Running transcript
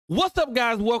What's up,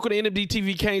 guys? Welcome to NMD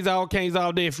TV Canes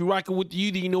all day. If you're rocking with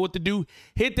you, then you know what to do.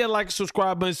 Hit that like and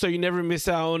subscribe button so you never miss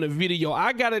out on a video.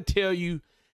 I got to tell you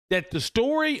that the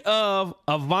story of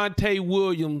Avantae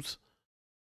Williams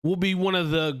will be one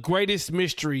of the greatest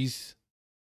mysteries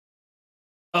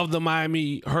of the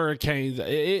Miami Hurricanes.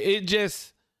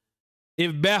 It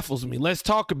baffles me. Let's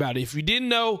talk about it. If you didn't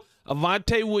know,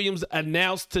 Avantae Williams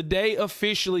announced today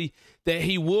officially that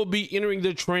he will be entering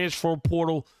the transfer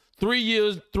portal. 3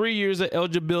 years of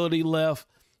eligibility left.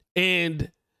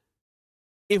 And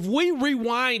if we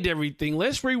rewind everything,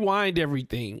 let's rewind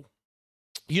everything.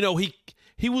 You know,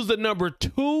 he was the number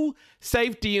 2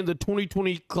 safety in the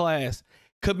 2020 class,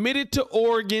 committed to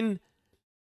Oregon,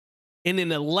 and in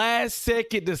the last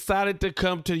second decided to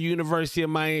come to the University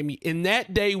of Miami. And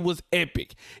that day was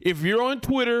epic. If you're on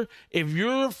Twitter, if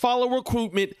you're follow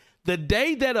recruitment, the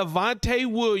day that Avantae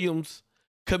Williams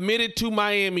committed to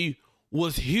Miami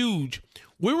was huge.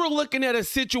 We were looking at a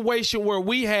situation where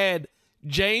we had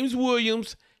James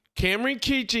Williams, Cameron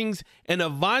Kitchings, and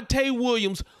Avantae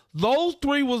Williams. Those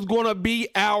 3 was going to be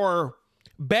our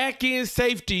back-end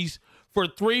safeties for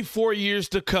 3-4 years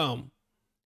to come.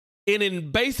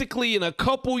 And basically in a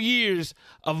couple years,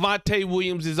 Avantae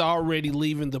Williams is already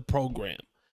leaving the program.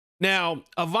 Now,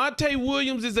 Avantae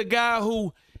Williams is a guy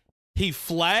who he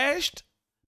flashed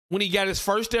when he got his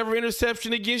first ever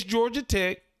interception against Georgia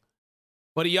Tech.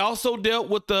 But he also dealt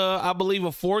with, I believe, a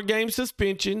 4-game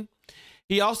suspension.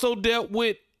 He also dealt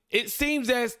with, it seems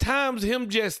at times, him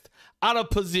just out of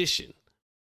position.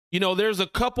 You know, there's a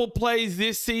couple plays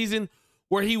this season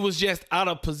where he was just out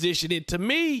of position. And to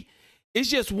me, it's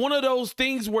just one of those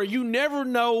things where you never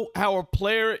know how a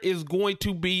player is going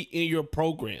to be in your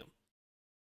program.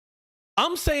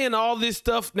 I'm saying all this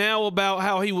stuff now about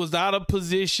how he was out of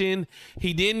position.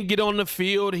 He didn't get on the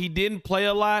field. He didn't play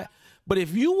a lot. But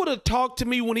if you would have talked to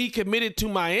me when he committed to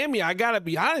Miami, I got to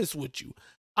be honest with you.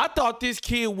 I thought this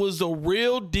kid was a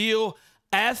real deal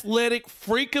athletic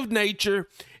freak of nature.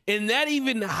 And that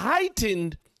even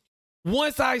heightened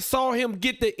once I saw him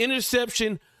get the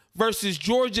interception versus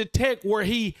Georgia Tech where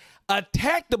he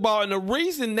attacked the ball. And the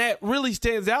reason that really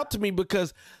stands out to me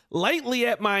because lately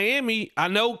at Miami, I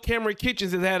know Cameron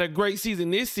Kitchens has had a great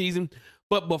season this season.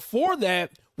 But before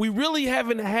that, we really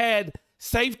haven't had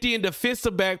safety and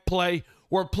defensive back play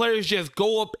where players just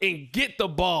go up and get the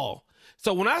ball.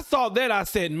 So when I saw that, I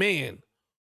said, man,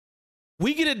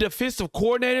 we get a defensive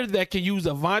coordinator that can use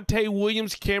Avantae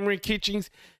Williams, Cameron Kitchens,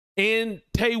 and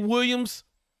Tay Williams.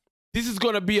 This is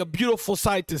going to be a beautiful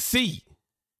sight to see.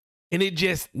 And it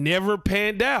just never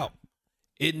panned out.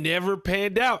 It never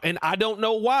panned out. And I don't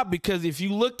know why, because if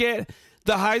you look at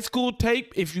the high school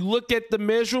tape, if you look at the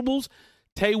measurables,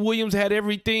 Tay Williams had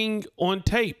everything on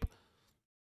tape.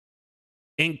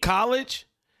 In college,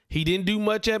 he didn't do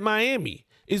much at Miami.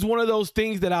 It's one of those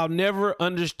things that I'll never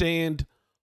understand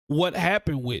what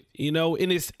happened with, you know,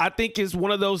 and I think it's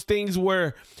one of those things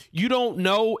where you don't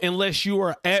know unless you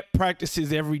are at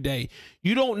practices every day.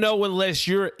 You don't know unless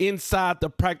you're inside the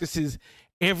practices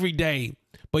every day.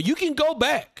 But you can go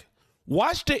back.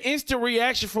 Watch the instant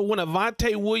reaction from when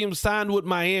Avantae Williams signed with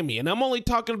Miami. And I'm only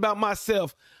talking about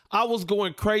myself. I was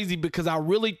going crazy because I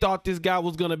really thought this guy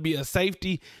was going to be a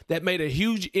safety that made a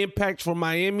huge impact for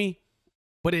Miami,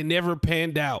 but it never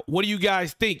panned out. What do you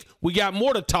guys think? We got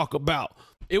more to talk about.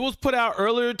 It was put out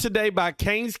earlier today by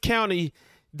Kings County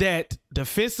that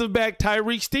defensive back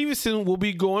Tyrique Stevenson will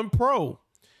be going pro.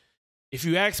 If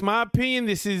you ask my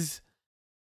opinion,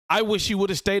 I wish he would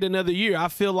have stayed another year. I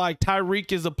feel like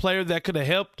Tyrique is a player that could have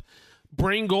helped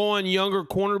bring on younger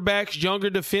cornerbacks, younger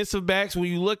defensive backs.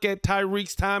 When you look at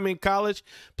Tyrique's time in college,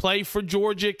 played for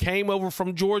Georgia, came over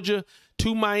from Georgia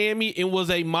to Miami and was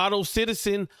a model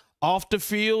citizen off the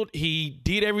field. He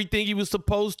did everything he was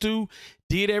supposed to,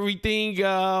 did everything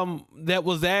that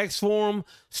was asked for him,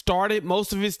 started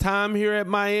most of his time here at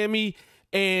Miami.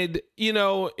 And, you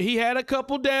know, he had a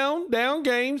couple down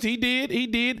games. He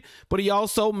did. But he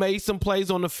also made some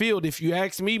plays on the field. If you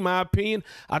ask me, my opinion,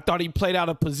 I thought he played out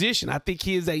of position. I think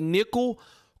he is a nickel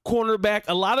cornerback.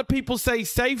 A lot of people say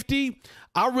safety.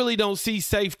 I really don't see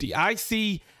safety. I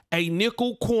see a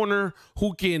nickel corner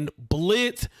who can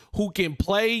blitz, who can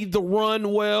play the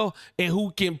run well, and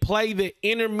who can play the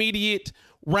intermediate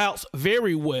routes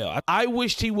very well. I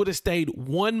wished he would have stayed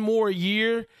one more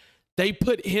year. They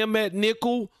put him at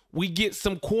nickel. We get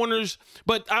some corners.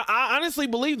 But I honestly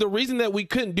believe the reason that we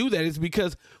couldn't do that is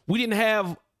because we didn't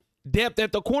have depth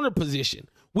at the corner position.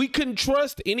 We couldn't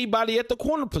trust anybody at the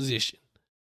corner position.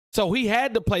 So he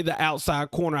had to play the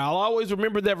outside corner. I'll always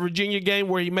remember that Virginia game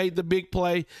where he made the big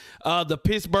play, the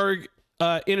Pittsburgh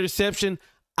interception.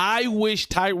 I wish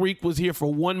Tyrique was here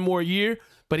for one more year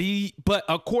But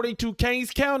according to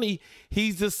Kings County,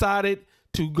 he's decided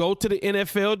to go to the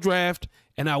NFL draft,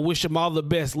 and I wish him all the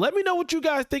best. Let me know what you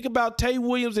guys think about Tay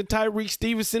Williams and Tyrique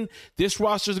Stevenson. This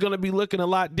roster is going to be looking a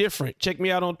lot different. Check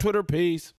me out on Twitter. Peace.